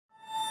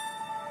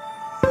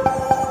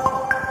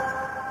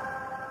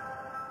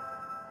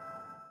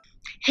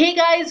Hey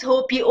guys,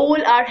 hope you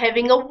all are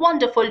having a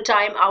wonderful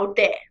time out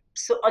there.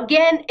 So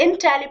again,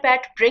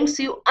 Intellipat brings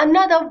you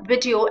another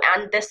video,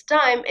 and this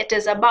time it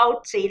is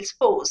about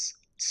Salesforce.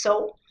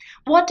 So,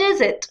 what is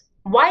it?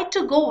 Why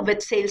to go with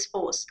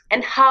Salesforce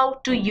and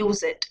how to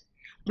use it?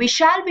 We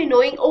shall be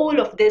knowing all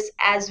of this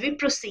as we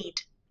proceed.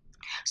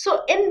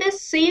 So in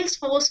this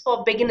Salesforce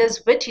for Beginners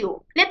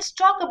video, let's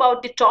talk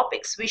about the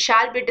topics we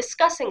shall be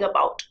discussing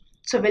about.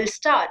 So we'll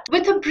start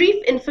with a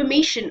brief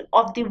information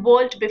of the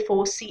world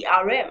before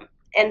CRM.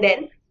 And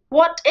then,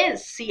 what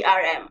is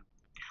CRM?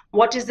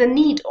 What is the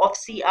need of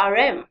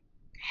CRM?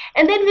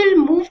 And then we'll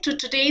move to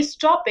today's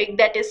topic,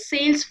 that is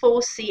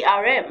Salesforce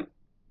CRM.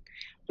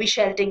 We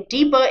shall dig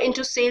deeper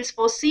into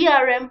Salesforce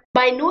CRM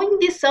by knowing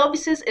the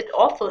services it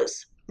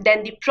offers,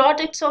 then the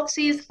products of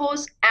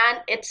Salesforce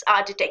and its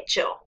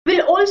architecture.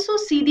 We'll also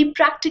see the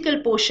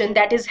practical portion,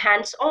 that is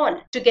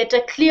hands-on, to get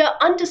a clear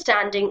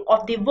understanding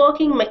of the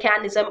working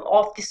mechanism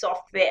of the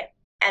software.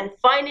 And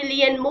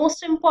finally, and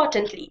most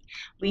importantly,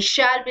 we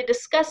shall be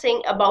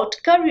discussing about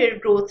career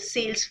growth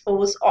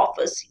Salesforce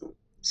offers you.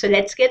 So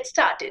let's get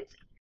started.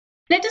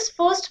 Let us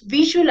first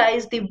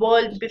visualize the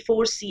world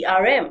before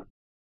CRM.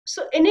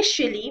 So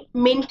initially,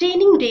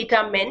 maintaining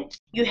data meant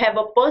you have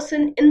a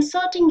person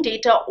inserting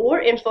data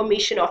or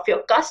information of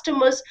your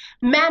customers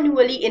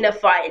manually in a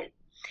file,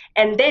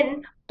 and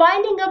then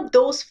piling up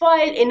those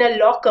files in a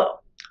locker.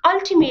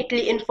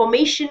 Ultimately,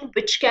 information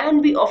which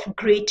can be of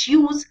great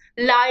use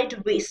lied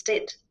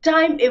wasted.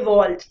 Time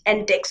evolved,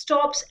 and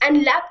desktops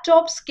and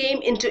laptops came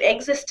into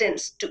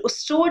existence to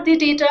store the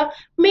data,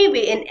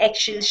 maybe in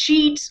Excel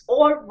sheets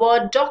or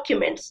Word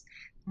documents.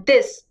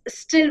 This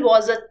still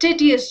was a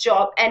tedious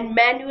job, and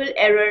manual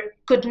error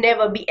could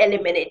never be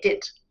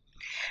eliminated.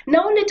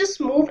 Now let us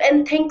move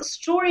and think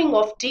storing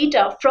of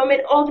data from an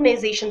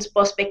organization's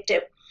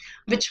perspective,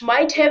 which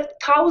might have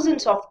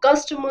thousands of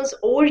customers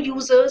or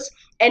users,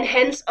 and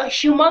hence a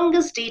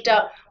humongous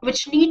data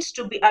which needs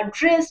to be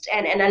addressed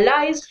and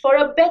analyzed for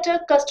a better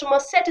customer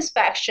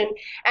satisfaction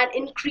and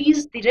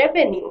increase the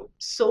revenue.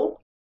 So,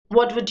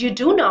 what would you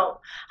do now?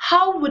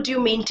 How would you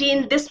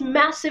maintain this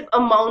massive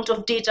amount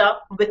of data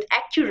with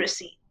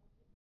accuracy?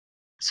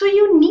 So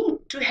you need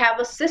to have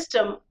a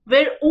system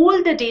where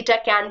all the data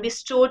can be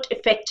stored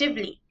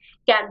effectively,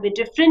 can be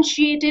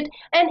differentiated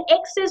and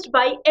accessed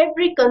by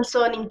every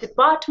concerning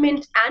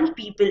department and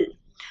people,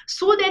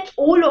 so that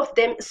all of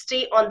them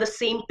stay on the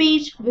same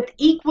page with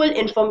equal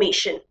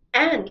information.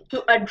 And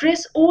to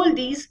address all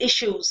these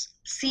issues,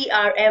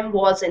 CRM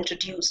was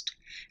introduced.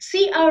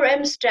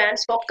 CRM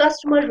stands for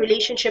Customer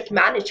Relationship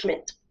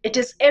Management. It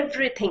is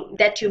everything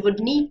that you would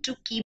need to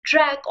keep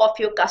track of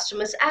your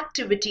customer's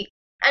activity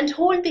and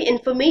hold the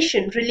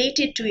information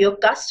related to your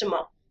customer.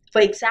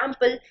 For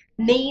example,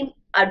 name,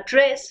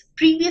 address,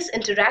 previous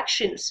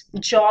interactions,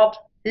 job,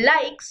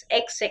 likes,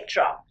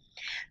 etc.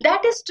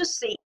 That is to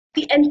say,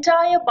 the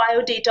entire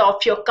biodata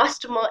of your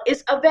customer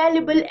is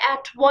available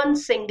at one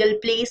single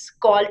place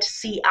called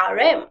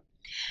CRM.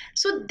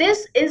 So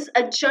this is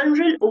a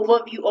general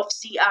overview of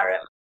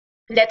CRM.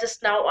 Let us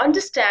now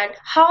understand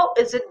how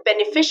is it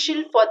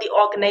beneficial for the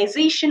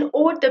organization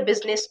or the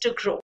business to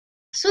grow.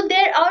 So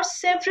there are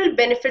several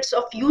benefits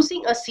of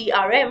using a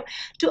CRM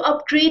to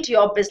upgrade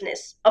your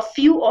business. A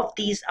few of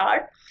these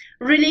are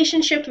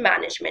relationship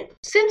management.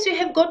 Since you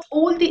have got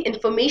all the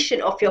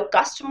information of your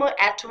customer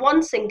at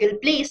one single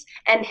place,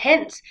 and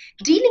hence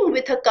dealing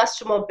with a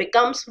customer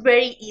becomes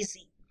very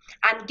easy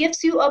and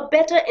gives you a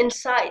better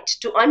insight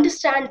to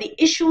understand the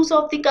issues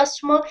of the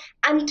customer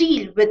and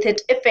deal with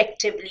it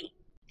effectively,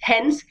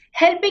 hence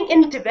helping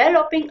in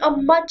developing a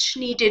much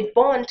needed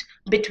bond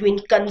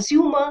between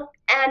consumer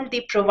and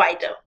the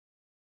provider.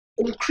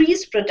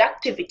 Increased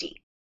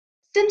productivity.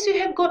 Since you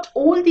have got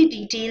all the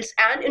details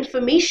and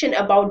information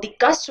about the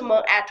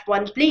customer at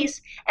one place,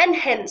 and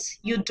hence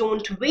you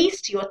don't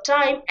waste your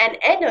time and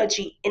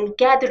energy in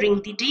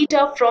gathering the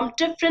data from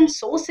different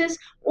sources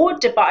or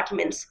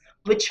departments,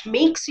 which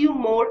makes you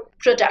more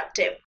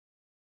productive.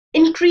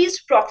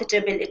 Increased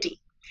profitability.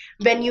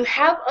 When you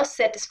have a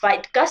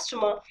satisfied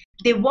customer,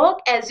 they work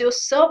as your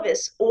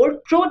service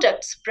or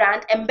products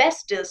brand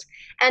ambassadors,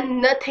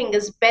 and nothing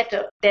is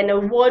better than a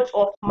word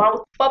of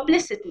mouth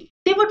publicity.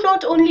 They would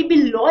not only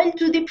be loyal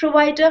to the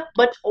provider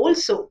but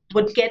also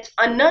would get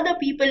another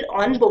people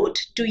on board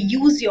to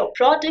use your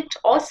product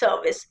or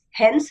service,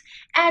 hence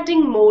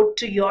adding more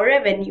to your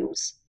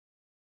revenues.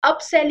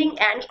 Upselling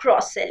and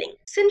cross-selling.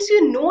 Since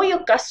you know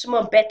your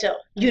customer better,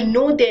 you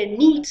know their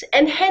needs,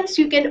 and hence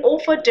you can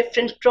offer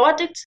different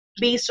products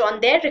based on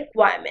their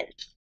requirement.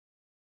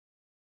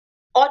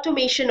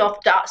 Automation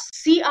of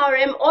tasks.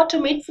 CRM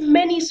automates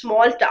many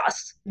small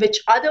tasks which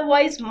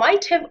otherwise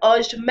might have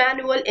urged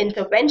manual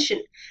intervention,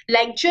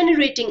 like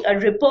generating a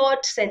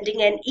report,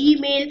 sending an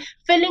email,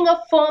 filling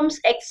up forms,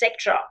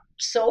 etc.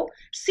 So,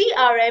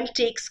 CRM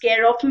takes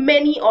care of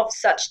many of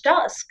such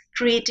tasks,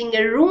 creating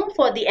a room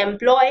for the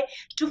employee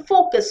to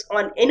focus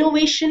on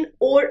innovation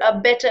or a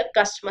better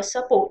customer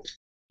support.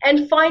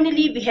 And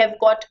finally, we have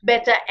got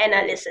better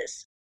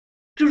analysis.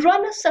 To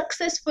run a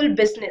successful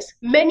business,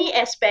 many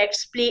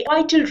aspects play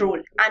a vital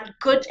role, and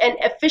good and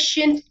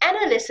efficient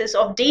analysis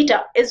of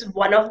data is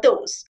one of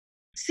those.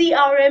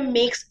 CRM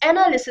makes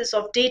analysis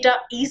of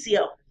data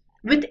easier.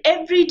 With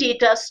every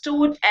data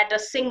stored at a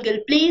single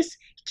place,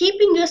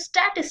 keeping your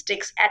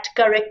statistics at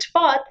correct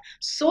path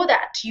so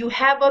that you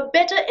have a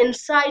better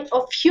insight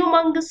of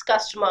humongous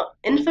customer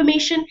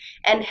information,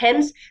 and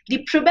hence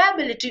the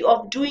probability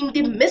of doing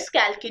the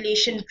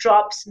miscalculation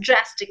drops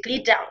drastically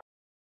down.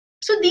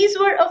 So these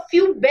were a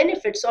few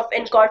benefits of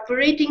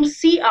incorporating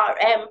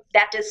CRM,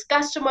 that is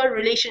customer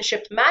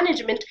relationship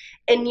management,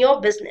 in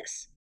your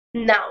business.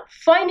 Now,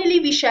 finally,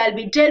 we shall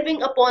be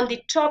delving upon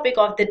the topic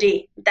of the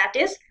day, that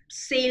is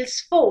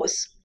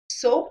Salesforce.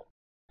 So,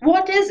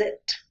 what is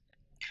it?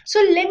 So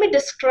let me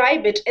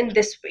describe it in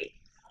this way.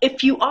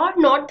 If you are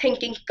not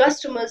thinking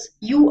customers,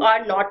 you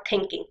are not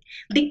thinking.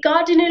 The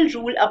cardinal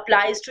rule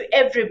applies to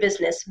every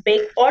business,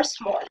 big or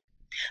small.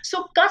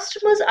 So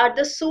customers are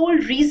the sole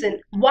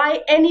reason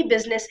why any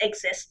business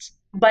exists.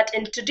 But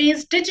in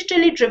today's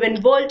digitally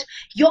driven world,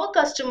 your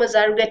customers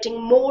are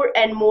getting more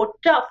and more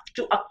tough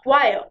to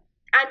acquire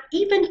and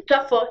even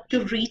tougher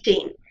to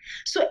retain.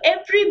 So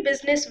every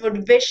business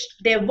would wish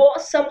there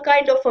was some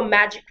kind of a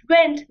magic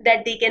wand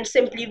that they can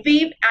simply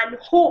wave and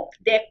hope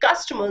their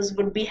customers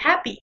would be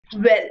happy.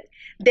 Well,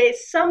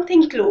 there's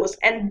something close,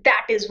 and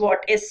that is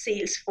what is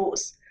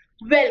Salesforce.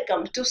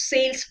 Welcome to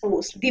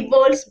Salesforce, the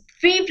world's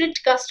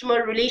favorite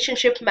customer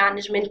relationship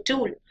management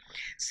tool.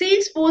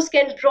 Salesforce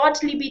can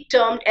broadly be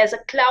termed as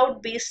a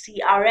cloud-based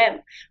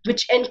CRM,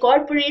 which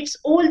incorporates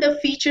all the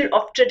features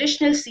of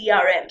traditional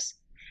CRMs.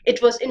 It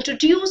was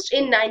introduced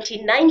in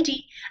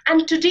 1990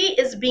 and today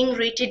is being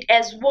rated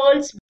as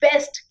world's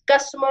best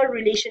customer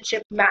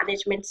relationship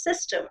management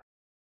system.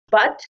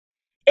 But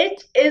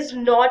it is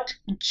not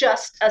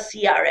just a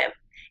CRM.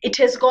 It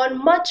has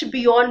gone much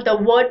beyond the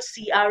word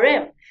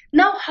CRM.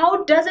 Now,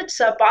 how does it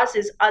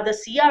surpasses other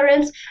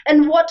CRMs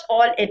and what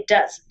all it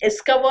does is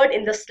covered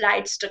in the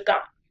slides to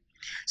come.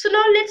 So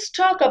now let's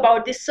talk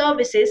about the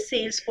services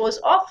Salesforce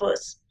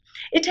offers.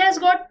 It has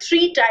got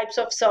three types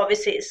of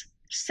services.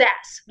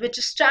 SaaS, which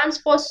stands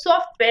for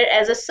Software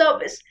as a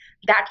Service.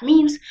 That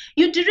means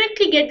you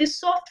directly get the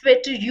software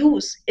to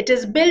use. It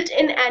is built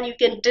in and you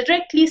can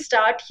directly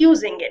start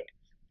using it.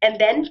 And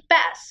then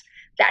PaaS,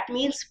 that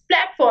means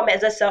Platform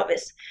as a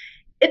Service.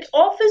 It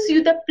offers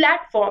you the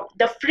platform,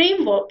 the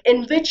framework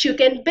in which you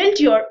can build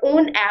your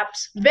own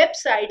apps,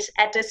 websites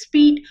at a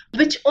speed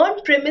which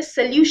on-premise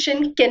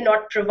solution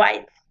cannot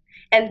provide.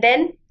 And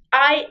then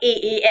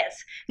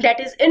IaaS, that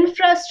is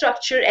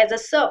infrastructure as a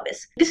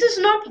service. This is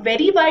not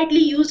very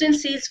widely used in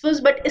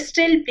Salesforce but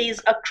still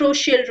plays a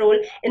crucial role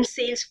in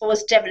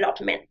Salesforce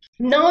development.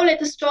 Now let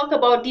us talk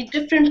about the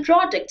different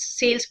products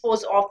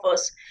Salesforce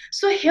offers.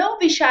 So here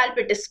we shall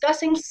be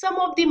discussing some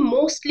of the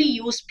mostly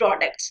used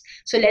products.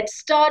 So let's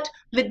start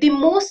with the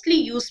mostly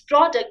used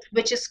product,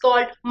 which is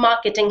called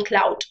Marketing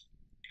Cloud.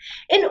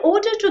 In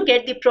order to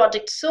get the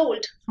product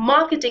sold,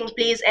 marketing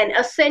plays an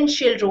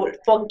essential role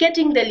for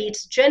getting the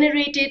leads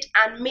generated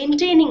and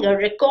maintaining a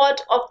record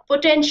of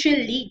potential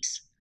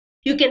leads.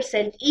 You can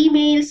send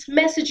emails,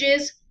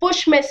 messages,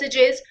 push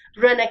messages,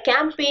 run a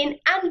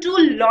campaign, and do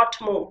a lot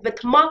more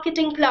with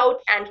Marketing Cloud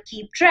and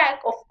keep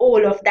track of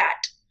all of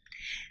that.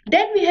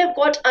 Then we have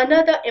got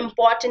another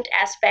important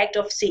aspect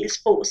of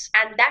Salesforce,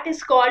 and that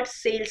is called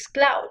Sales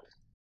Cloud.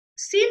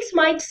 Sales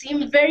might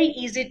seem very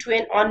easy to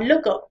an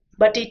onlooker,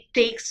 but it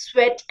takes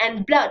sweat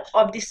and blood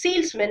of the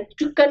salesman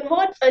to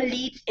convert a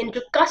lead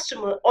into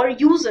customer or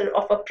user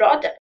of a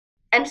product.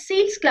 And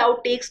Sales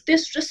Cloud takes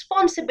this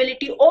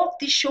responsibility off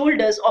the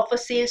shoulders of a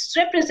sales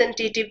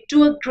representative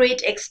to a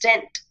great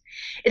extent.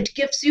 It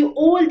gives you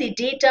all the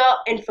data,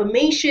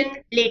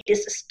 information,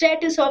 latest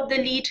status of the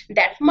lead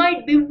that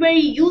might be very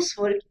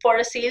useful for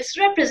a sales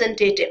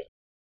representative.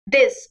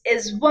 This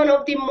is one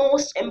of the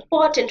most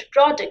important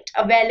products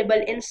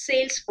available in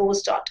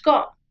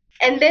Salesforce.com.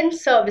 And then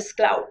Service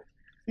Cloud.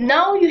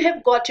 Now you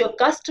have got your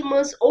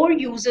customers or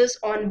users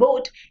on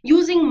board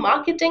using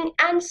marketing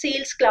and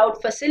Sales Cloud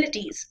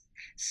facilities.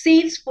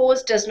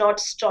 Salesforce does not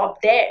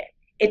stop there.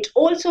 It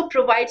also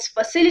provides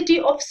facility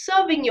of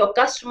serving your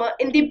customer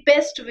in the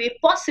best way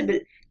possible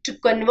to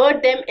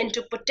convert them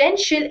into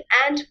potential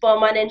and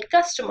permanent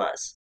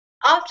customers.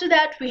 After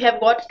that, we have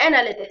got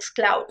Analytics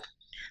Cloud.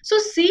 So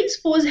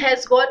Salesforce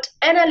has got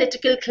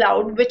Analytical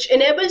Cloud, which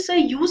enables a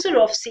user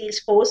of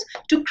Salesforce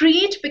to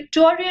create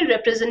pictorial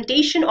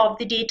representation of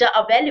the data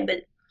available.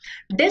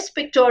 This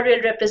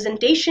pictorial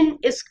representation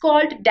is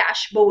called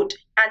dashboard,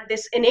 and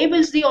this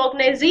enables the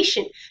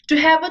organization to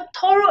have a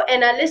thorough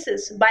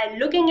analysis by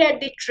looking at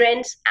the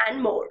trends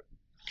and more.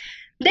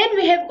 Then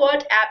we have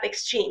got App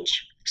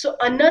Exchange. So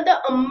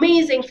another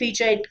amazing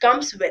feature it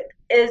comes with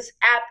is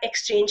App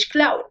Exchange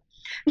Cloud.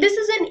 This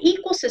is an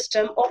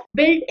ecosystem of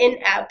built-in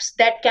apps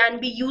that can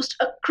be used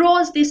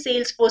across the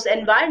Salesforce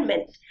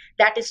environment.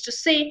 That is to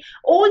say,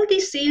 all the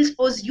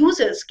Salesforce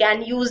users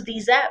can use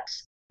these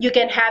apps. You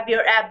can have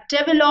your app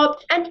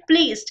developed and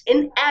placed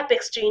in App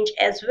Exchange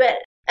as well.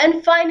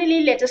 And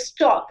finally, let us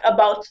talk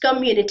about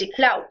Community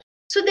Cloud.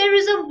 So there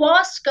is a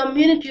vast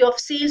community of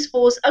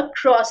Salesforce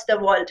across the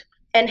world.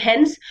 And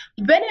hence,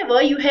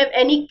 whenever you have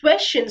any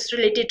questions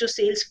related to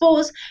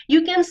Salesforce,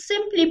 you can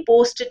simply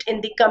post it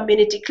in the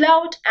community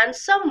cloud and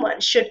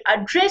someone should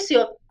address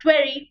your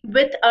query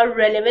with a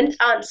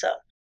relevant answer.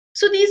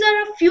 So these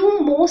are a few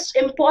most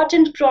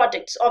important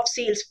products of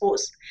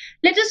Salesforce.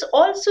 Let us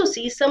also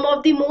see some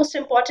of the most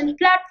important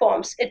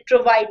platforms it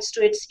provides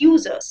to its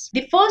users.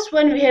 The first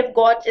one we have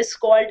got is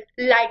called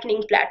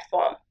Lightning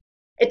Platform.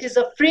 It is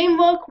a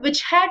framework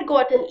which had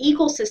got an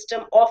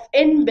ecosystem of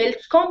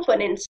inbuilt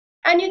components,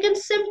 and you can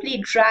simply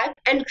drag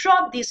and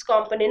drop these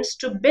components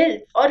to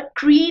build or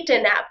create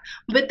an app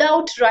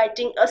without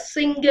writing a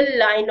single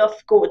line of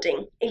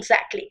coding.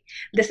 Exactly.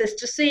 This is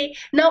to say,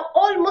 now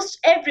almost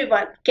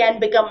everyone can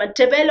become a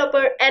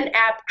developer and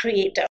app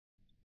creator.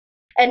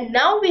 And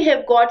now we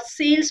have got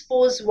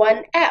Salesforce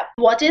One app.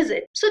 What is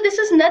it? So this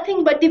is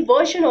nothing but the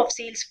version of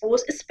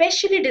Salesforce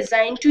especially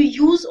designed to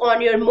use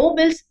on your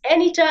mobiles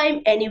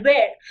anytime,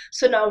 anywhere.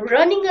 So now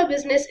running a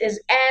business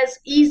is as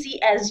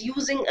easy as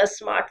using a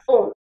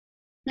smartphone.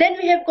 Then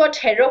we have got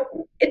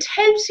Heroku. It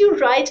helps you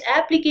write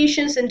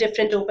applications in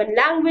different open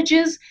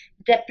languages,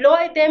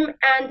 deploy them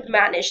and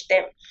manage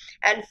them.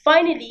 And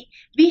finally,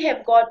 we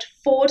have got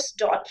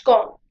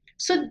Force.com.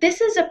 So this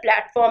is a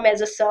platform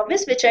as a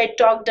service which I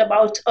talked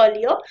about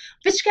earlier,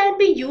 which can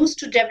be used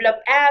to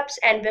develop apps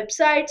and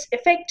websites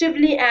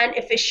effectively and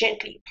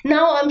efficiently.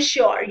 Now I'm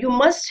sure you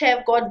must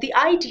have got the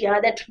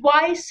idea that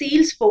why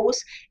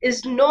Salesforce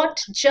is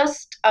not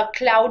just a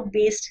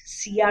cloud-based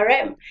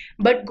CRM,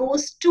 but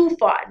goes too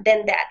far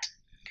than that.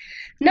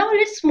 Now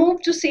let's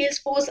move to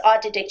Salesforce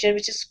architecture,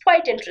 which is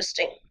quite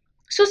interesting.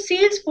 So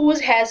Salesforce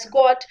has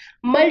got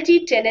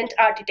multi-tenant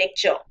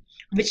architecture,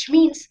 which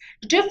means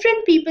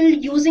different people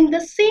using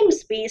the same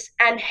space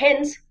and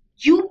hence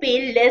you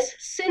pay less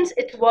since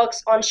it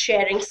works on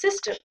sharing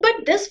system.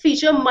 But this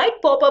feature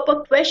might pop up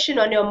a question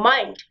on your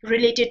mind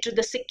related to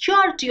the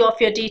security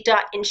of your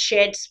data in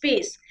shared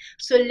space.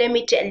 So let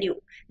me tell you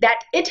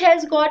that it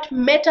has got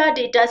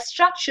metadata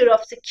structure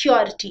of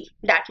security.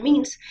 That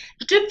means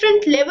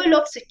different level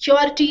of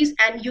securities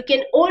and you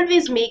can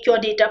always make your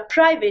data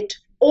private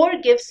or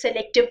give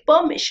selective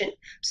permission.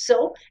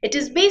 So it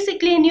is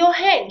basically in your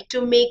hand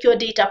to make your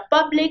data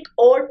public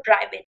or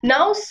private.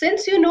 Now,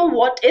 since you know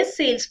what is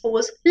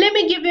Salesforce, let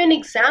me give you an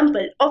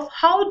example of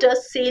how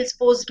does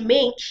Salesforce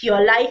make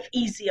your life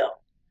easier.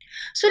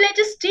 So let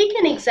us take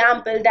an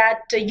example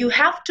that you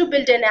have to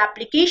build an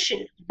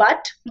application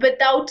but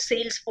without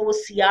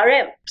Salesforce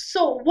CRM.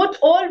 So what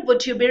all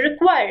would you be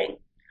requiring?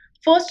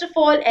 First of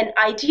all, an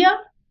idea,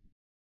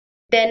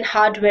 then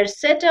hardware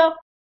setup,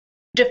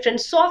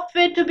 different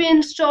software to be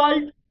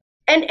installed,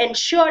 and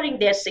ensuring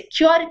their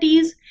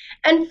securities,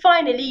 and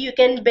finally you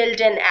can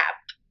build an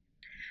app.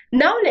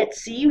 Now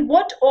let's see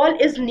what all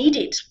is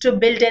needed to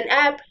build an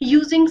app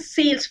using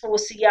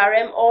Salesforce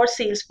CRM or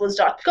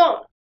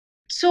Salesforce.com.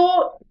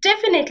 So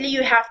definitely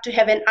you have to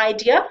have an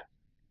idea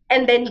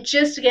and then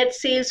just get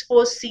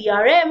Salesforce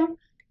CRM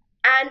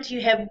and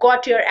you have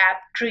got your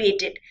app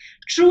created.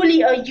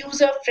 Truly a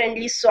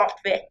user-friendly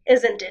software,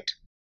 isn't it?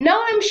 Now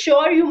I'm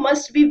sure you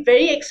must be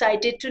very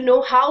excited to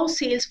know how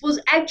Salesforce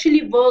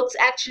actually works,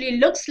 actually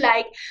looks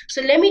like.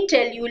 So let me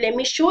tell you, let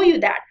me show you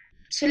that.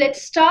 So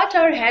let's start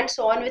our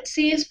hands-on with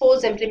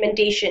Salesforce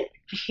implementation.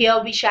 Here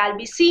we shall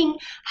be seeing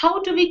how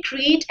do we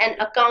create an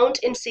account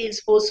in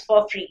Salesforce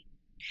for free.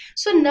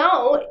 So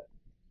now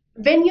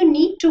when you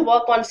need to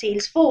work on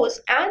Salesforce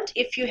and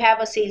if you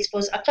have a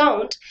Salesforce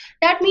account,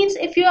 that means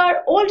if you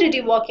are already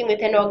working with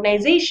an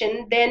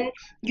organization, then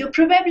you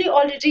probably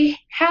already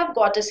have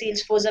got a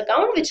Salesforce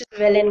account, which is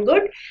well and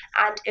good.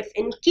 And if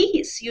in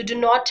case you do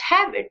not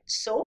have it,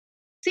 so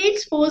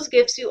Salesforce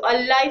gives you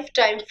a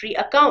lifetime free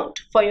account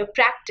for your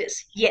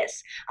practice.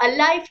 Yes, a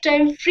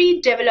lifetime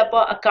free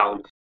developer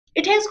account.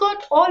 It has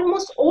got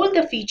almost all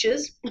the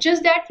features,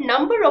 just that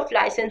number of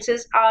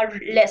licenses are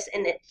less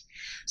in it.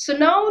 So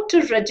now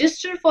to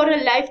register for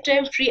a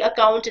lifetime free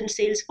account in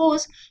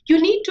Salesforce, you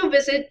need to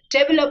visit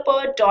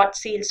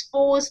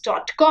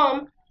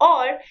developer.salesforce.com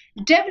or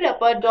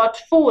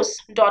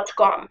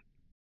developer.force.com.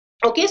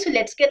 Okay, so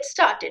let's get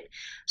started.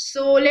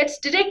 So let's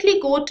directly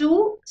go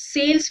to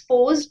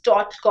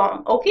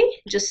salesforce.com.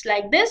 Okay, just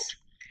like this,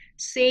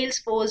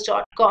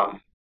 salesforce.com.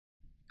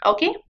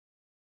 Okay,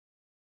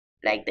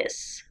 like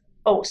this.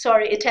 Oh,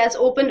 sorry, it has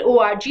opened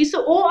org.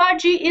 So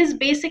org is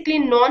basically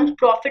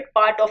non-profit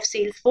part of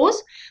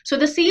Salesforce. So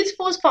the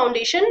Salesforce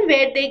Foundation,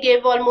 where they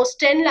give almost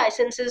 10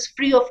 licenses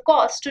free of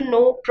cost to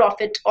no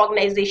profit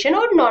organization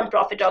or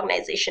non-profit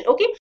organization.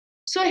 Okay,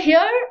 so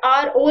here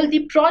are all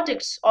the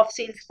projects of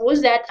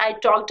Salesforce that I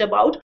talked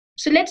about.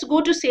 So let's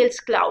go to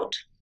Sales Cloud.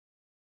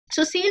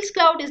 So Sales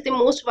Cloud is the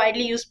most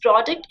widely used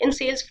product in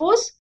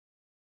Salesforce,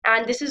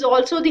 and this is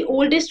also the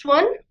oldest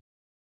one.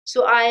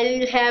 So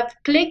I'll have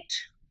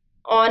clicked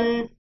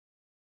on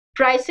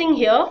pricing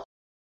here,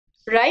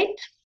 right?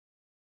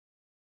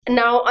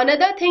 Now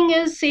another thing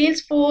is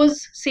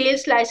Salesforce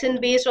sales license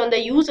based on the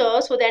user.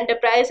 So the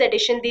enterprise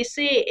edition they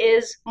say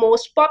is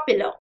most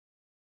popular.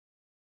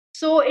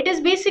 So it is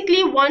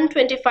basically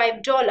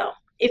 $125.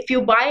 If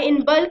you buy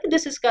in bulk,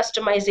 this is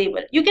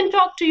customizable. You can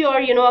talk to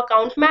your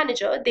account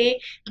manager.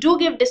 They do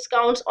give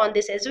discounts on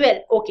this as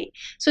well. Okay,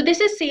 so this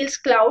is Sales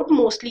Cloud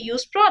mostly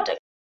used product.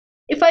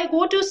 If I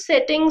go to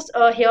settings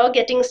here,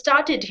 getting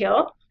started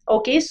here.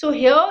 Okay, so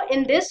here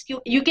in this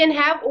you can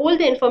have all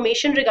the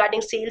information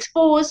regarding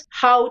Salesforce,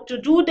 how to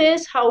do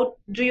this, how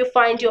do you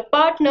find your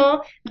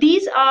partner.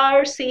 These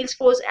are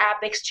Salesforce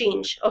App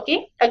Exchange.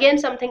 Okay, again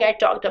something I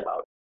talked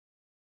about.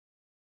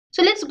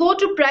 So let's go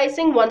to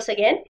pricing once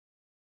again.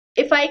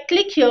 If I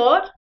click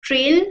here,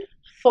 trail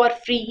for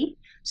free,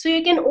 so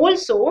you can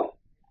also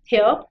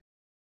here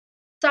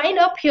sign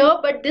up here,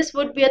 but this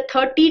would be a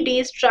 30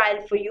 days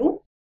trial for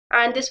you,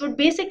 and this would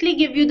basically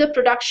give you the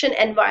production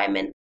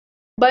environment.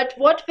 But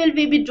what will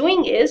we be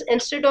doing is,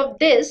 instead of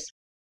this,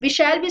 we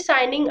shall be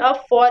signing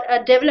up for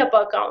a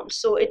developer account.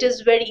 So it is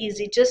very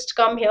easy. Just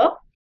come here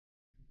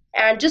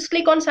and just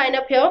click on sign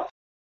up here,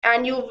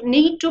 and you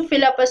need to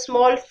fill up a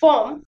small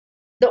form.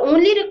 The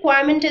only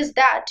requirement is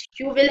that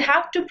you will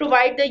have to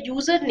provide the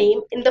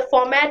username in the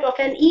format of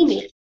an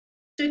email.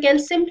 So you can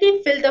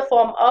simply fill the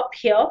form up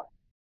here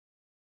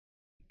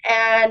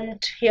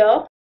and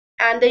here,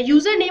 and the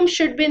username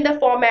should be in the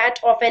format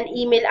of an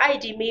email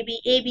ID,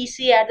 maybe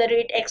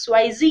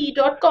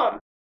abc@xyz.com,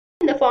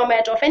 in the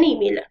format of an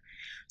email.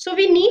 So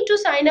we need to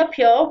sign up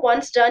here.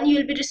 Once done,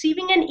 you'll be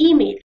receiving an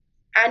email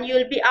and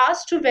you'll be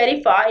asked to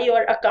verify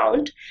your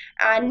account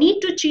and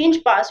need to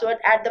change password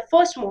at the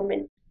first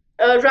moment.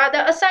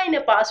 Rather, assign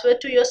a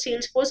password to your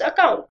Salesforce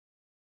account.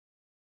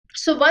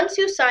 So once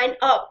you sign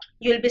up,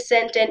 you'll be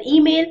sent an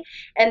email,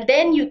 and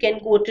then you can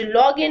go to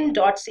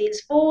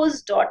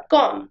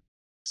login.salesforce.com.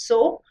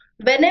 So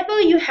whenever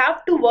you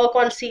have to work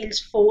on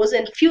Salesforce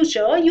in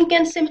future, you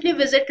can simply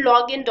visit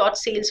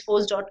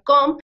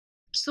login.salesforce.com.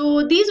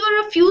 So these were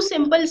a few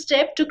simple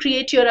steps to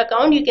create your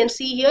account. You can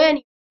see here,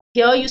 and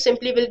here you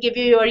simply will give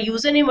you your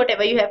username,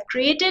 whatever you have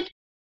created,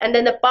 and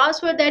then the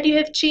password that you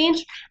have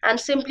changed, and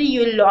simply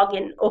you will log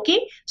in.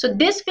 Okay, so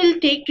this will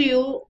take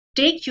you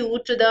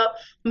to the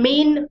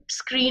main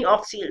screen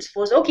of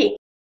Salesforce. Okay,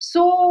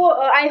 so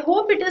I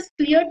hope it is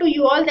clear to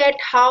you all that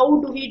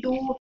how do we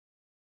do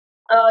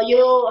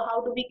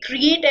how do we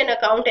create an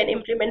account and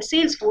implement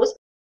Salesforce.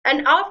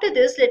 And after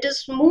this, let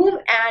us move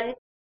and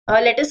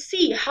let us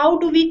see how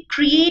do we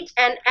create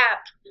an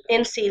app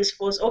in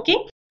Salesforce.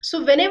 Okay, so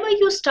whenever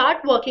you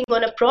start working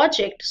on a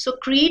project, so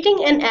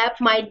creating an app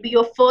might be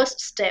your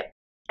first step.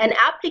 An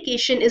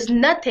application is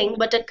nothing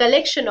but a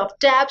collection of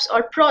tabs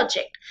or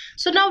project.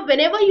 So now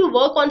whenever you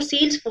work on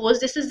Salesforce,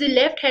 this is the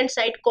left hand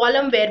side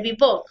column where we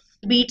work,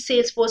 be it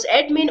Salesforce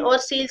admin or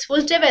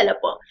Salesforce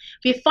developer.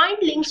 We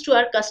find links to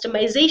our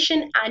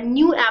customization and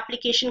new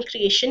application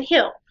creation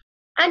here.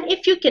 And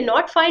if you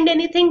cannot find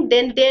anything,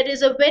 then there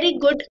is a very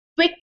good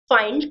quick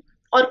find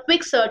or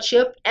quick search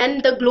here,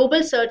 and the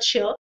global search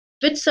here,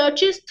 which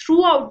searches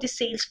throughout the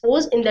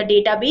Salesforce in the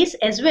database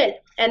as well.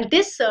 And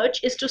this search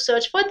is to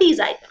search for these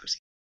items.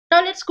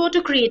 Now let's go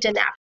to create an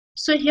app.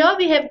 So here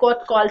we have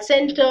got call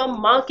center,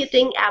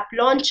 marketing, app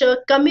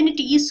launcher,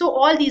 community. So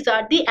all these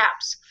are the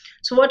apps.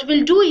 So what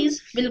we'll do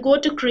is we'll go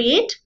to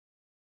create.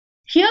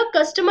 Here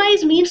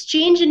customize means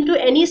change into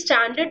any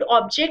standard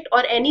object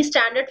or any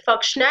standard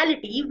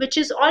functionality which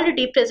is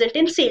already present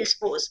in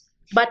Salesforce.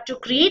 But to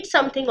create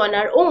something on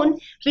our own,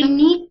 we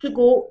need to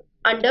go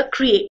under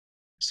create.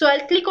 So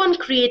I'll click on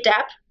create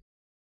app.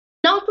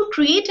 Now to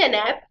create an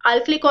app,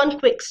 I'll click on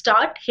quick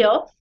start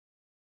here.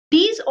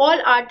 These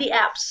all are the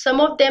apps. Some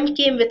of them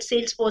came with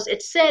Salesforce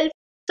itself,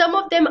 some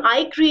of them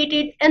I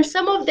created, and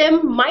some of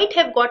them might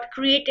have got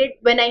created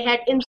when I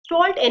had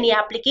installed any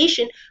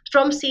application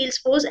from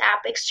Salesforce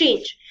App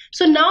Exchange.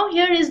 So now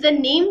here is the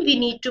name we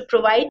need to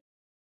provide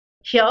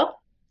here.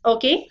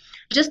 Okay,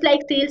 just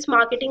like sales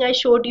marketing I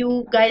showed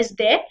you guys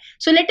there.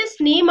 So let us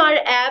name our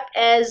app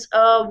as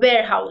a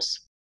warehouse.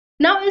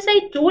 Now, as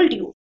I told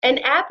you, an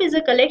app is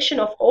a collection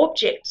of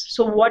objects.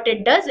 So what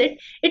it does, it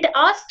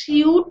asks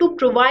you to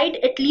provide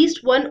at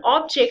least one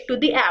object to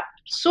the app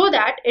so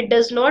that it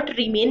does not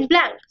remain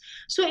blank.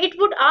 So it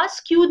would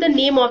ask you the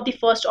name of the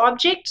first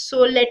object. So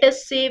let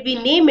us say we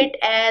name it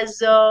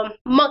as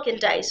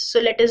merchandise.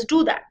 So let us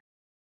do that.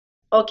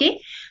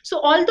 Okay, so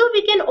although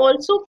we can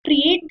also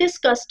create this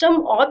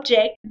custom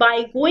object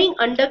by going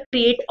under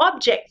create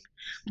object,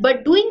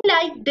 but doing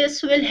like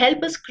this will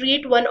help us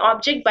create one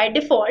object by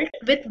default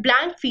with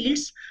blank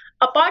fields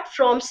apart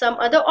from some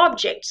other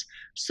objects.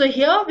 So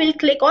here we'll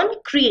click on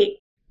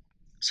create.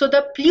 So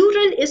the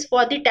plural is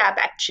for the tab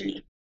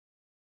actually.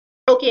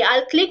 Okay,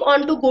 I'll click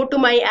on to go to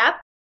my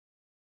app.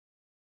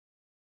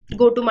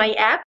 Go to my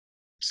app.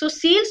 So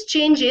sales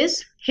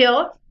changes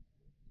here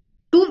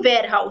to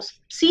warehouse.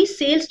 See,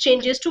 sales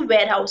changes to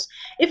warehouse.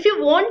 If you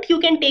want, you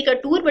can take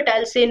a tour, but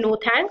I'll say no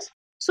thanks.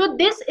 So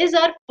this is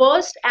our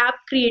first app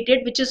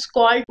created, which is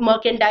called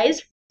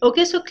merchandise.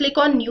 Okay, so click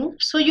on new.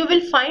 So you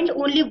will find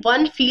only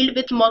one field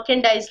with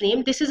merchandise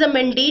name. This is a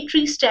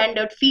mandatory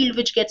standard field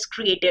which gets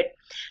created.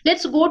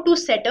 Let's go to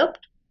setup.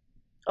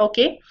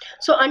 Okay,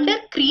 so under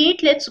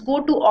create, let's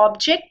go to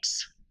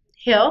objects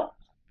here.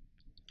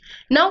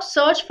 Now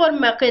search for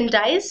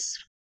merchandise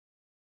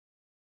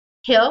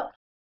here.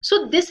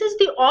 So this is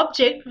the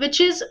object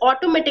which is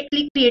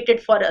automatically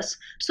created for us.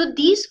 So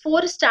these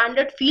four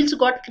standard fields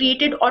got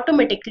created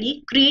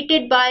automatically,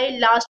 created by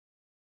last,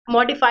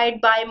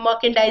 modified by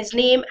merchandise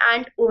name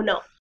and owner.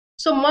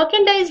 So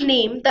merchandise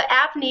name, the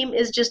app name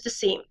is just the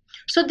same.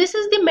 So this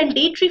is the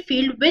mandatory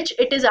field which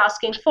it is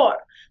asking for.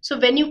 So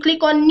when you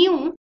click on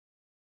new,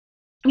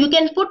 you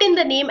can put in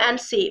the name and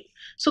save.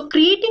 So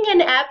creating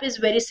an app is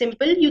very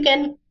simple. You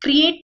can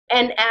create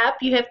an app.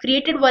 You have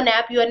created one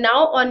app. You are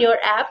now on your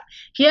app.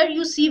 Here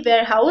you see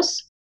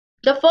warehouse.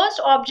 The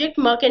first object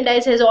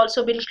merchandise has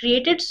also been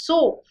created.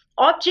 So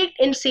object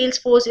in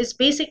Salesforce is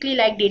basically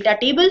like data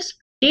tables.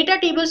 Data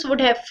tables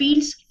would have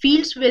fields.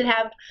 Fields will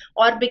have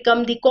or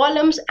become the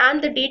columns,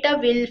 and the data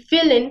will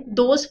fill in.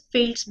 Those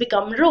fields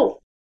become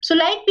row. So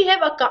like we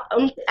have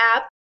account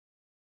app.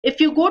 If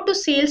you go to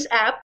sales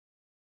app,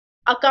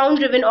 account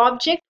driven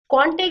object,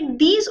 contact,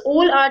 these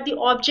all are the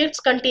objects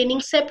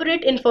containing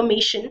separate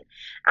information,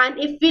 and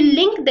if we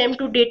link them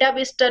to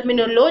database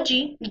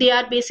terminology, they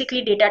are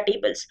basically data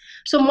tables.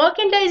 So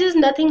merchandise is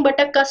nothing but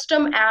a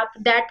custom app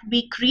that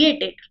we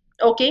created,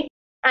 okay,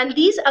 and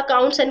these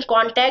accounts and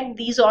contact,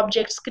 these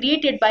objects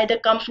created by the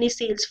company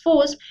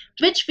Salesforce,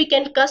 which we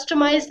can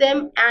customize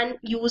them and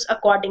use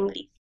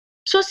accordingly.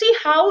 So see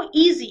how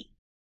easy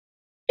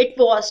it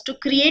was to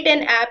create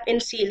an app in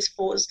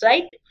Salesforce,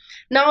 right?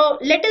 Now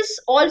let us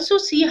also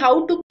see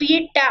how to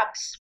create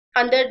tabs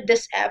under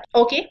this app.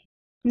 Okay,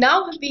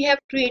 now we have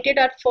created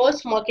our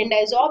first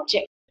merchandise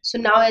object. So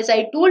now, as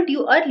I told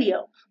you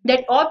earlier,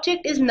 that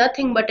object is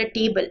nothing but a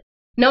table.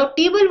 Now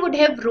table would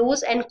have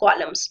rows and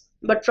columns,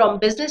 but from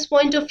business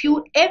point of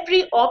view,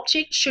 every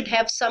object should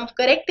have some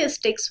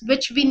characteristics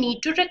which we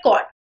need to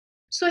record.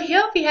 So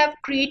here we have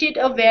created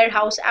a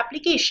warehouse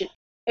application.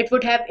 It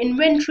would have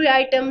inventory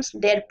items,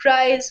 their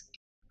price,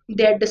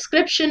 their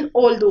description,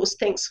 all those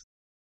things.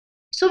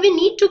 So we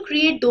need to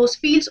create those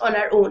fields on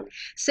our own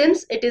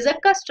since it is a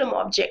custom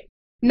object.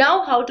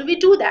 Now how do we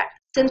do that?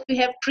 Since we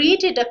have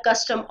created a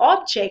custom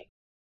object,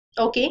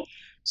 okay,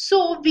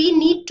 so we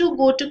need to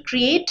go to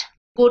create,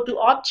 go to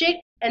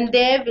object, and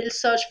there we'll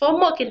search for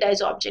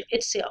merchandise object.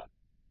 It's here.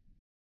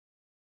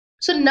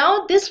 So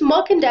now this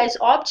merchandise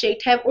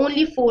object have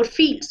only 4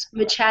 fields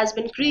which has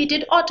been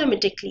created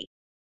automatically,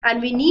 and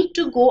we need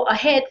to go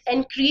ahead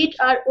and create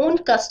our own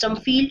custom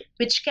field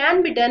which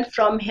can be done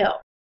from here.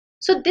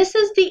 So this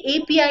is the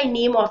API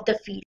name of the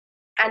field,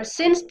 and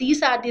since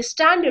these are the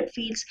standard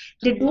fields,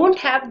 they don't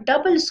have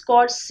double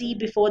score C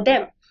before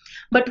them.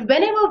 But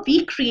whenever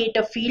we create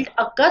a field,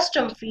 a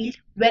custom field,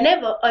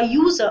 whenever a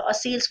user, a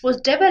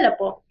Salesforce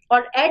developer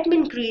or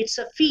admin creates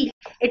a field,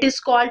 it is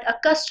called a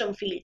custom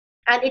field,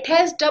 and it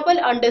has double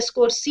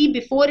underscore C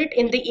before it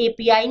in the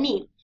API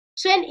name.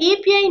 So an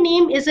API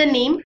name is a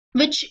name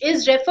which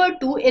is referred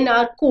to in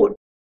our code.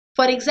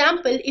 For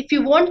example, if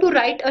you want to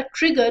write a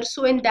trigger,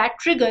 so in that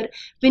trigger,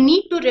 we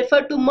need to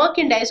refer to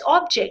merchandise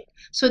object.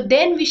 So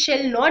then we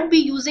shall not be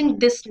using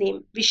this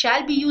name. We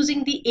shall be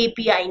using the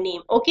API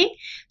name. Okay.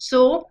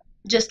 So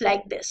just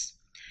like this.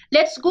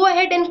 Let's go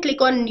ahead and click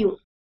on new.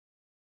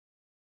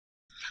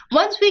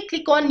 Once we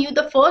click on new,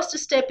 the first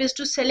step is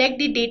to select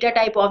the data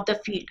type of the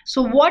field.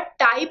 So what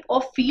type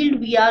of field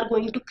we are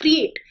going to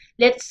create?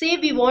 Let's say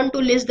we want to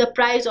list the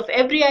price of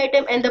every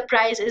item, and the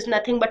price is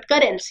nothing but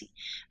currency.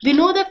 We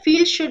know the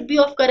field should be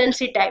of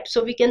currency type,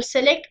 so we can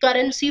select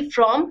currency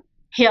from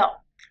here.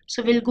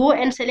 So we'll go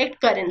and select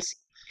currency.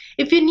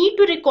 If you need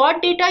to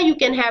record data, you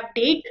can have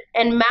date,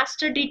 and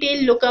master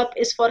detail lookup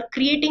is for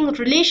creating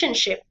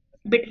relationship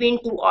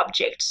between two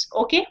objects.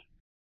 Okay.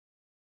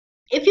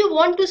 If you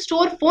want to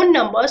store phone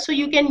number, so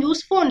you can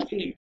use phone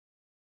field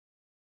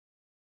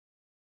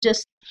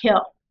just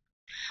here,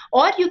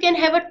 or you can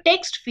have a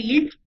text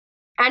field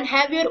and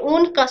have your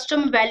own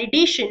custom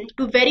validation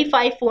to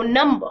verify phone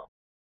number.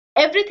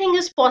 Everything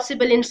is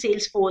possible in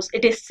Salesforce.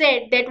 It is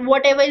said that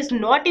whatever is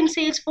not in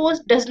Salesforce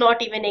does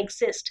not even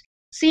exist.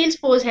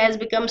 Salesforce has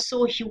become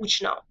so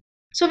huge now.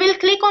 So we'll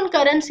click on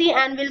currency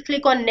and we'll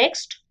click on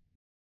next.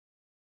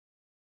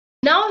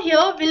 Now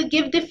here we'll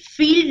give the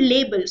field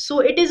label. So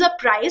it is a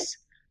price.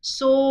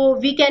 So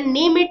we can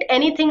name it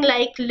anything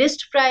like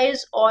list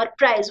price or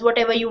price,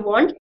 whatever you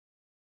want.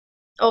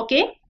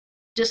 Okay,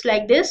 just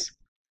like this.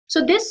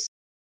 So this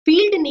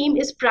field name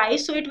is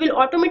price, so it will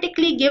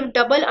automatically give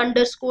double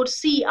underscore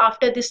C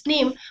after this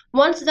name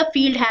once the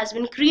field has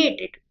been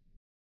created.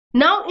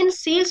 Now in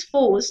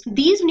Salesforce,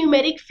 these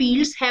numeric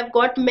fields have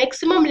got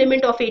maximum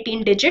limit of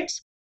 18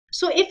 digits.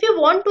 So if you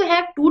want to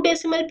have 2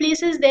 decimal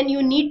places, then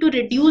you need to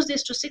reduce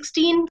this to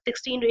 16,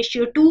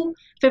 16:2,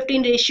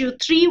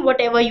 15:3,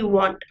 whatever you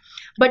want.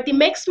 But the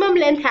maximum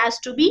length has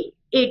to be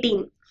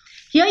 18.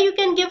 Here you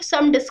can give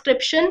some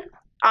description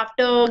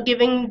after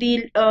giving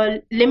the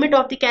limit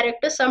of the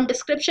character, some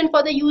description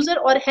for the user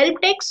or help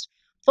text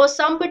for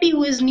somebody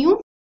who is new,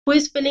 who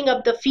is filling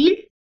up the field.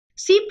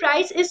 See,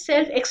 price is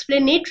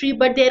self-explanatory,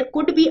 but there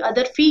could be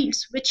other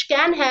fields which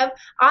can have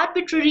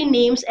arbitrary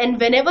names, and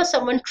whenever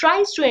someone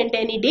tries to enter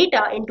any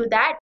data into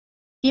that,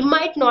 he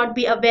might not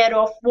be aware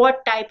of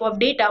what type of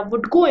data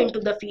would go into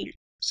the field.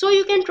 So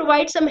you can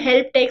provide some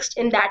help text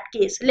in that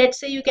case. Let's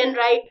say you can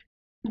write,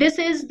 this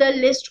is the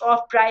list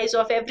of price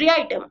of every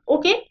item.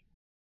 Okay.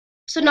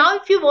 So now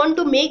if you want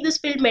to make this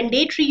field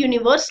mandatory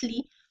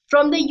universally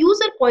from the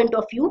user point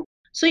of view,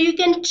 so you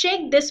can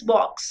check this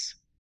box.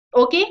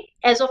 Okay.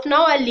 As of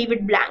now, I'll leave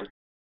it blank.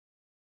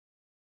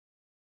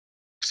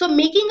 So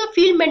making a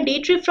field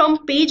mandatory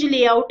from page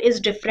layout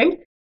is different.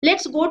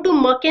 Let's go to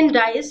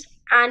merchandise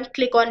and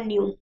click on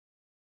new.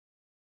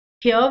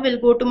 Here we'll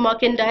go to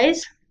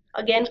merchandise,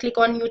 again click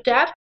on new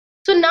tab.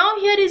 So now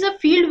here is a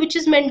field which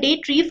is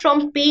mandatory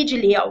from page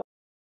layout.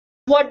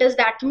 What does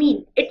that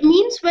mean? It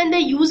means when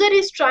the user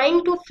is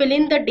trying to fill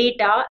in the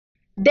data,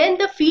 then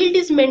the field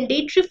is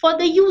mandatory for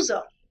the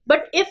user.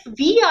 But if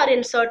we are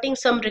inserting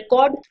some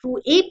record through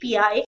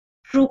API,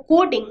 through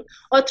coding,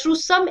 or through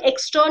some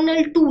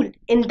external tool,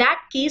 in that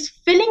case,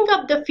 filling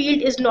up the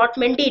field is not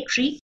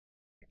mandatory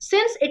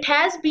since it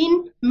has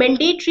been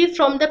mandatory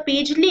from the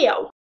page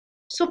layout.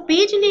 So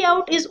page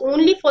layout is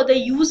only for the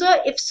user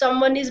if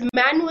someone is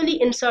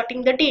manually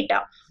inserting the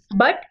data.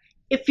 But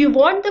if you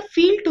want the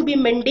field to be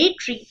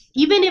mandatory,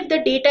 even if the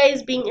data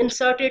is being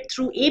inserted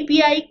through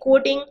API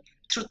coding,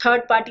 through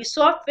third-party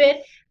software,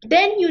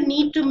 then you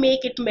need to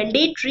make it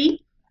mandatory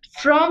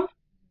from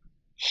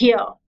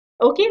here.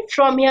 Okay,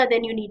 from here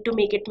then you need to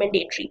make it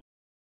mandatory.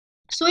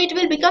 So it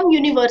will become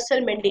universal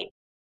mandate.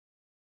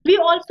 We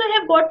also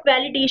have got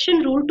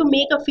validation rule to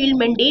make a field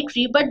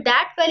mandatory, but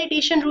that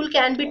validation rule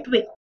can be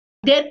tweaked.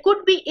 There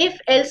could be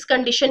if-else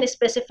condition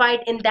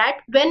specified in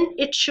that when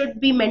it should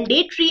be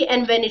mandatory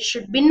and when it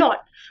should be not.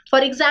 For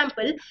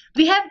example,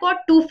 we have got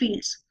two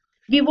fields.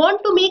 We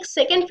want to make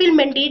second field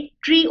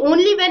mandatory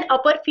only when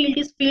upper field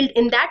is filled.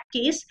 In that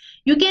case,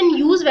 you can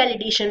use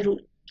validation rule.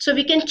 So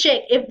we can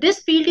check if this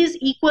field is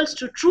equals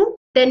to true,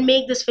 then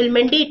make this field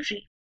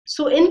mandatory.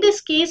 So in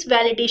this case,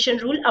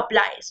 validation rule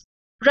applies.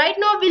 Right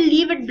now we'll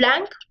leave it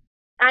blank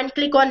and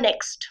click on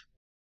next.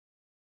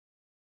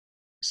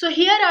 So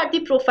here are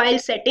the profile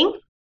setting.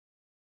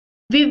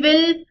 We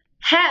will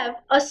have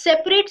a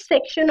separate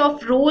section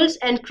of roles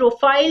and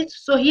profiles.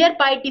 So here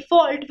by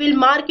default we'll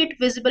mark it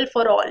visible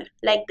for all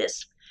like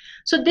this.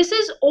 So this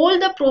is all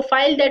the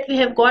profile that we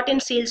have got in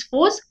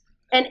Salesforce,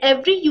 and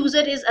every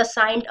user is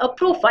assigned a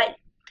profile.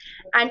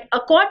 And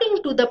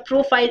according to the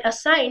profile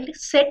assigned,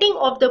 setting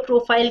of the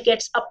profile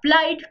gets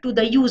applied to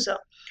the user.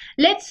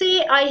 Let's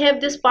say I have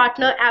this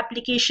partner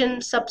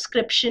application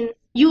subscription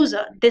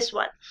user, this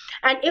one.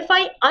 And if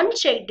I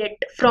unchecked it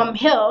from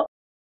here,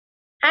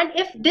 and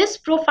if this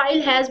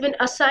profile has been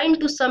assigned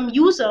to some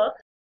user,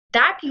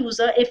 that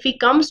user, if he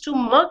comes to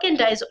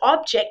merchandise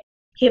object,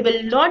 he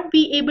will not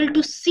be able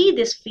to see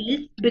this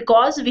field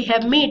because we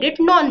have made it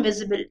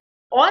non-visible.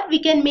 Or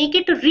we can make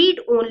it read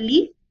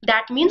only.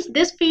 That means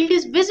this field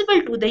is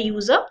visible to the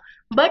user,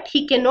 but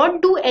he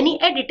cannot do any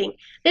editing.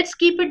 Let's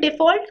keep it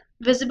default,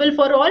 visible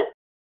for all.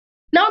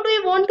 Now, do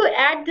you want to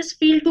add this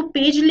field to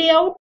page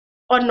layout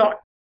or not?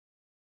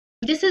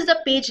 This is the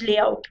page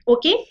layout,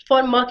 okay,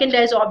 for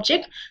merchandise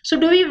object. So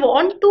do we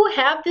want to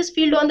have this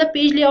field on the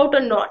page layout or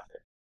not?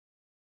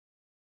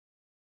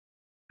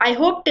 I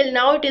hope till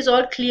now it is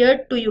all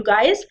clear to you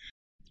guys.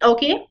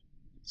 Okay,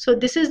 so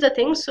this is the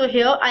thing. So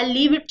here I'll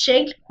leave it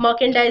checked,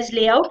 merchandise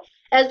layout,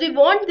 as we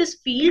want this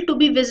field to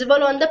be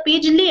visible on the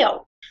page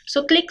layout.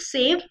 So click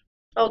save.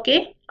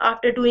 Okay,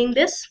 after doing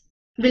this,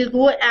 we'll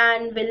go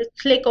and we'll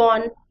click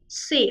on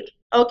save.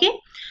 Okay,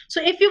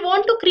 so if you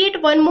want to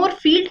create one more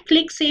field,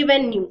 click save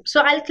and new.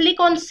 So I'll click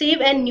on save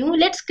and new.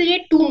 Let's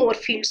create two more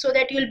fields so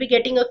that you'll be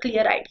getting a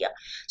clear idea.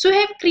 So we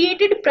have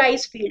created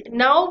price field.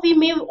 Now we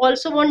may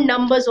also want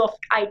numbers of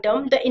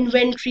item, the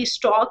inventory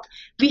stock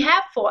we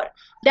have for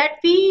that.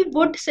 We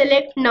would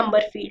select number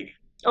field.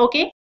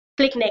 Okay,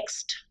 click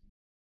next.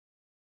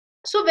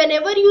 So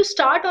whenever you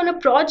start on a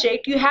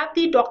project, you have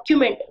the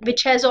document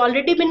which has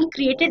already been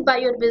created by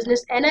your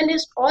business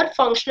analyst or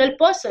functional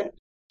person.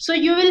 So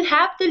you will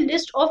have the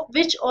list of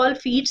which all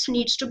fields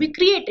needs to be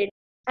created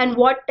and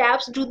what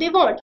tabs do they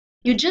want.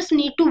 You just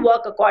need to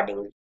work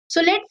accordingly. So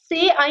let's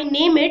say I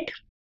name it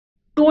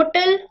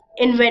total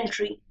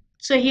inventory.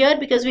 So here,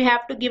 because we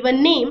have to give a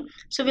name,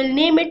 so we'll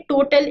name it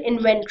total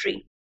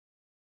inventory.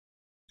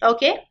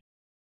 Okay,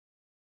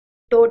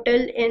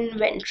 total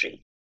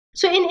inventory.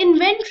 So in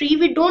inventory,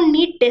 we don't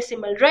need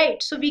decimal,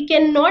 right? So we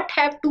cannot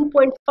have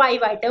 2.5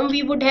 item.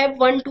 We would have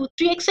 1, 2,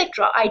 3,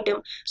 etc.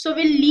 item. So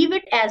we'll leave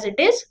it as it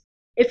is.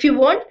 If you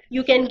want,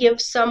 you can give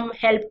some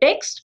help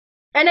text.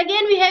 And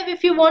again, we have,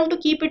 if you want to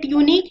keep it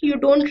unique, you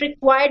don't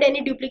require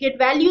any duplicate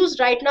values.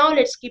 Right now,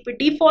 let's keep it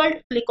default.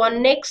 Click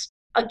on next,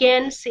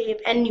 again, save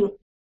and new.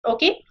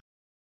 Okay.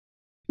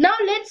 Now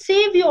let's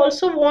say we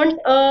also want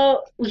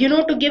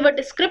to give a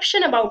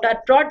description about our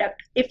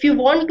product. If you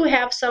want to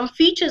have some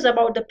features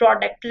about the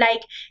product, like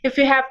if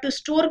you have to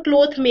store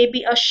cloth,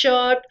 maybe a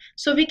shirt,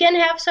 so we can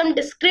have some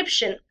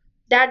description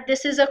that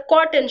this is a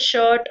cotton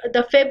shirt,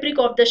 the fabric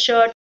of the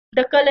shirt,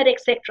 the color,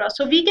 etc.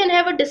 So we can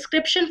have a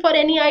description for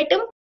any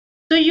item.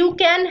 So you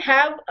can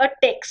have a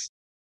text.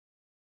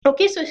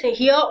 Okay, so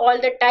here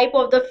all the type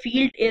of the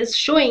field is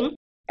showing,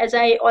 as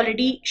I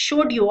already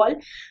showed you all.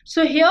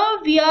 So here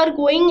we are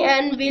going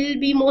and we'll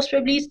be most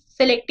probably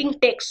selecting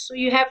text. So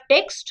you have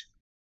text,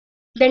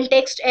 then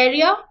text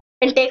area,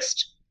 and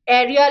text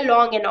area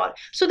long and all.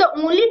 So the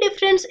only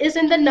difference is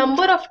in the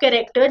number of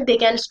character they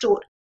can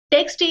store.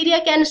 Text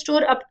area can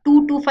store up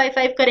to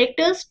 255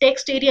 characters,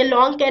 text area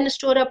long can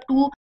store up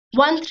to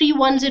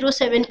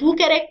 131072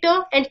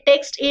 character, and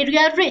text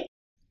area rich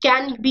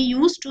can be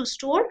used to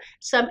store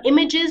some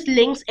images,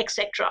 links,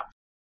 etc.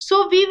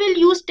 So we will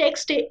use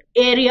text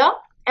area,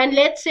 and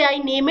let's say I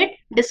name it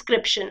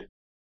description.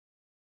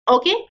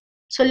 Okay,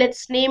 so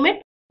let's name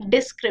it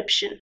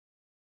description.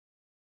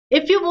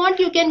 If you want,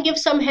 you can give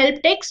some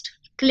help text,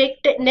 click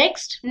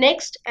next,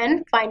 next,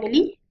 and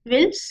finally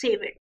we'll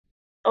save it.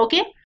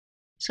 Okay,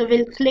 so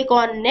we'll click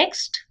on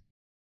next.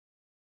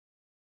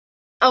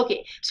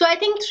 Okay, so I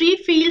think 3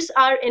 fields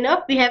are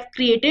enough we have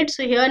created.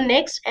 So here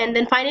next and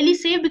then finally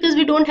save, because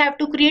we don't have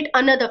to create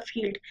another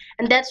field,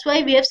 and that's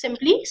why we have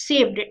simply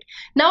saved it.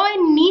 Now I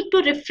need to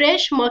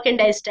refresh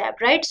merchandise tab,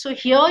 right? So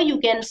here you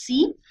can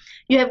see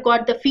you have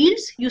got the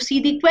fields. You see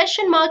the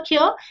question mark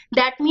here.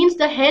 That means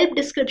the help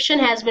description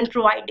has been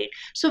provided.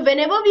 So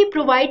whenever we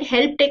provide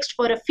help text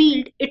for a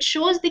field, it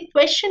shows the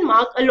question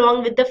mark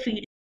along with the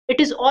field. It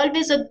is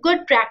always a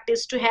good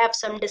practice to have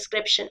some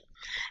description.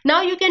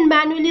 Now you can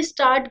manually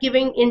start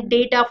giving in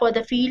data for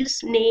the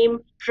fields, name,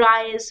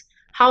 price,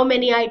 how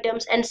many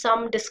items, and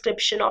some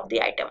description of the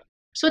item.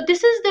 So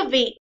this is the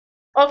way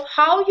of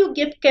how you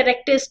give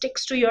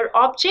characteristics to your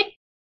object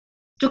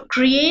to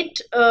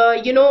create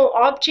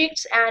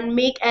objects and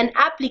make an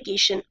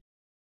application.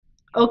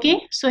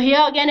 Okay, so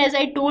here again, as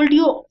I told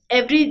you,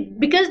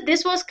 because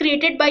this was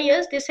created by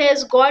us, this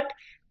has got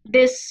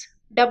this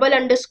double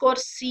underscore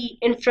C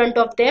in front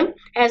of them.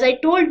 As I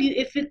told you,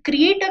 if you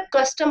create a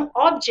custom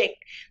object,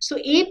 so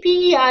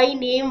API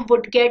name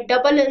would get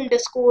double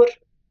underscore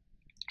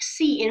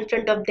C in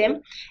front of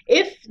them.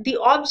 If the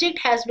object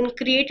has been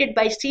created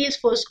by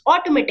Salesforce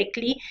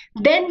automatically,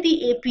 then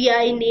the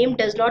API name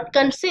does not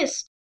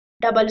consist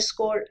double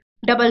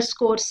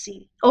score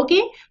C.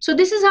 Okay, so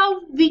this is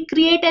how we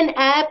create an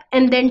app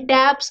and then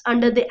tabs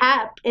under the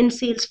app in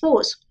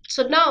Salesforce.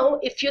 So now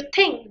if you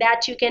think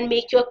that you can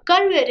make your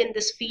career in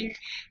this field,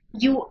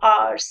 you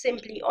are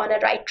simply on a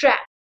right track.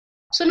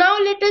 So now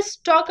let us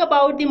talk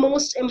about the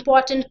most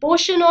important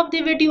portion of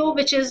the video,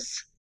 which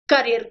is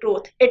career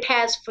growth it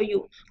has for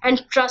you.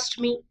 And trust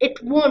me, it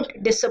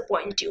won't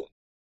disappoint you.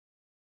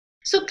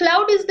 So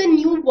cloud is the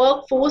new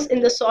workforce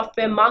in the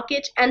software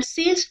market, and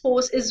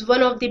Salesforce is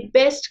one of the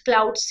best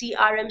cloud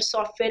CRM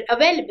software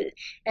available,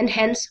 and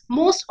hence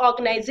most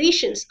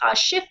organizations are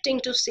shifting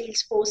to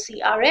Salesforce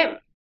CRM.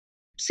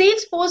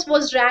 Salesforce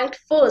was ranked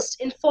first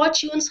in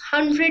Fortune's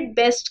 100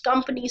 best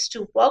companies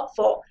to work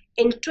for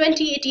in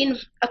 2018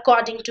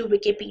 according to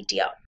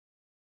Wikipedia.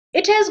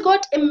 It has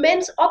got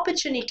immense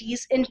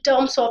opportunities in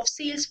terms of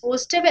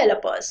Salesforce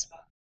developers.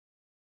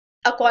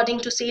 According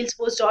to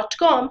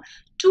Salesforce.com,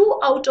 2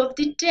 out of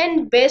the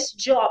 10 best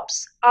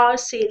jobs are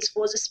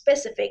Salesforce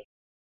specific,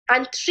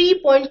 and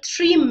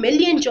 3.3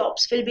 million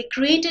jobs will be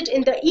created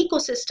in the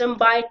ecosystem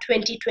by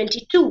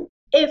 2022,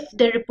 if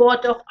the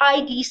report of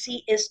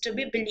IDC is to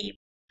be believed.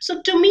 So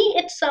to me,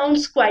 it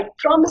sounds quite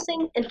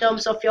promising in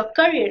terms of your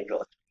career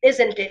growth,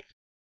 isn't it?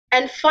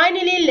 And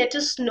finally, let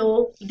us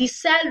know the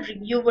salary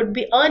you would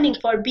be earning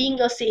for being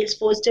a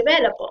Salesforce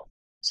developer.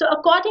 So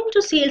according to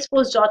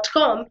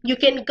Salesforce.com, you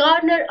can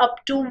garner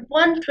up to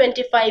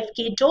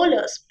 $125K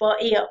per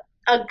year.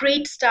 A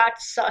great start,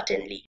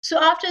 certainly.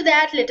 So after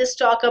that, let us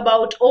talk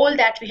about all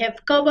that we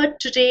have covered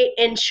today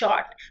in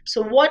short.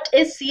 So what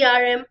is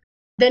CRM?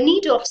 The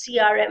need of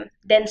CRM,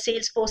 then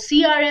Salesforce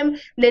CRM,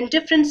 then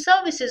different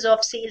services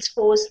of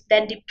Salesforce,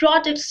 then the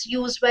products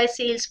used by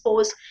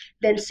Salesforce,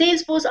 then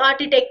Salesforce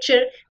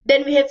architecture,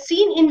 then we have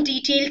seen in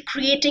detail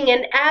creating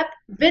an app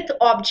with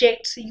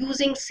objects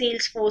using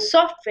Salesforce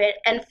software,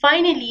 and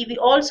finally we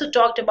also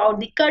talked about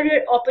the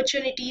career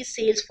opportunities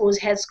Salesforce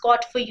has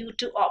got for you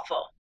to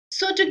offer.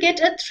 So to get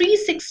a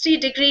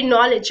 360-degree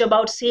knowledge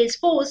about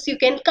Salesforce, you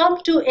can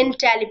come to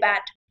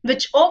IntelliPat,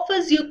 which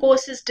offers you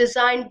courses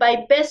designed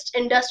by best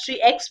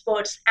industry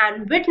experts,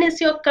 and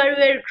witness your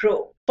career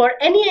grow. For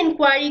any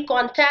inquiry,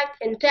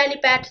 contact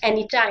IntelliPat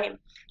anytime.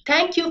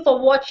 Thank you for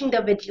watching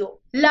the video.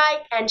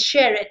 Like and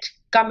share it.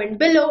 Comment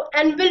below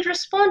and we'll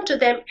respond to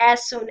them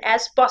as soon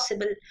as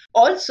possible.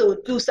 Also,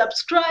 do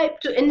subscribe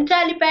to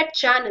IntelliPat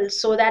channel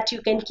so that you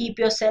can keep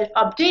yourself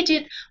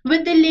updated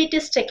with the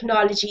latest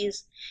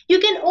technologies. You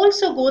can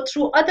also go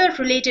through other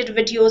related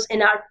videos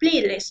in our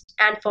playlist,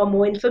 and for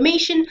more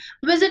information,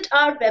 visit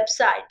our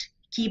website.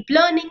 Keep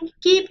learning,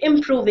 keep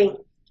improving.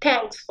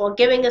 Thanks for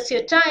giving us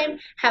your time.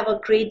 Have a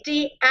great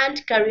day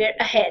and career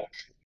ahead.